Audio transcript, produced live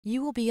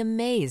You will be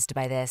amazed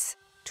by this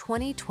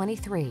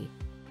 2023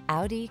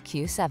 Audi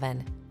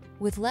Q7.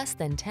 With less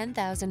than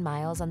 10,000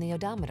 miles on the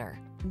odometer,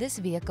 this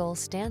vehicle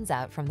stands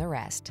out from the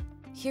rest.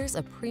 Here's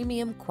a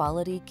premium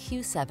quality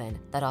Q7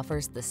 that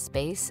offers the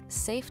space,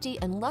 safety,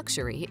 and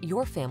luxury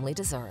your family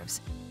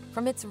deserves.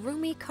 From its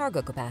roomy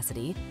cargo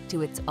capacity,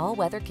 to its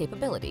all-weather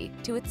capability,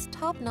 to its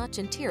top-notch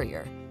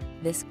interior,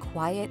 this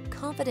quiet,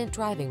 confident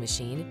driving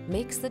machine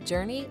makes the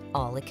journey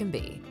all it can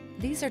be.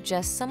 These are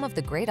just some of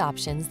the great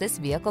options this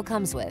vehicle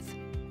comes with: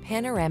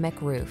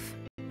 panoramic roof,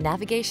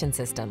 navigation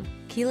system,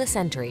 keyless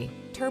entry,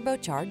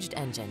 turbocharged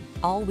engine,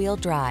 all-wheel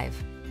drive,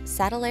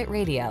 satellite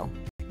radio,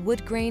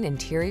 wood grain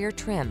interior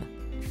trim,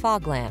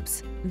 fog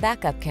lamps,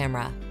 backup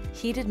camera,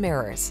 heated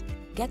mirrors.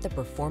 Get the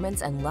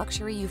performance and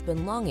luxury you've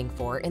been longing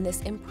for in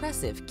this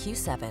impressive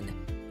Q7.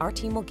 Our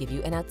team will give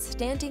you an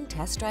outstanding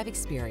test drive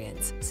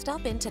experience.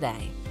 Stop in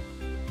today.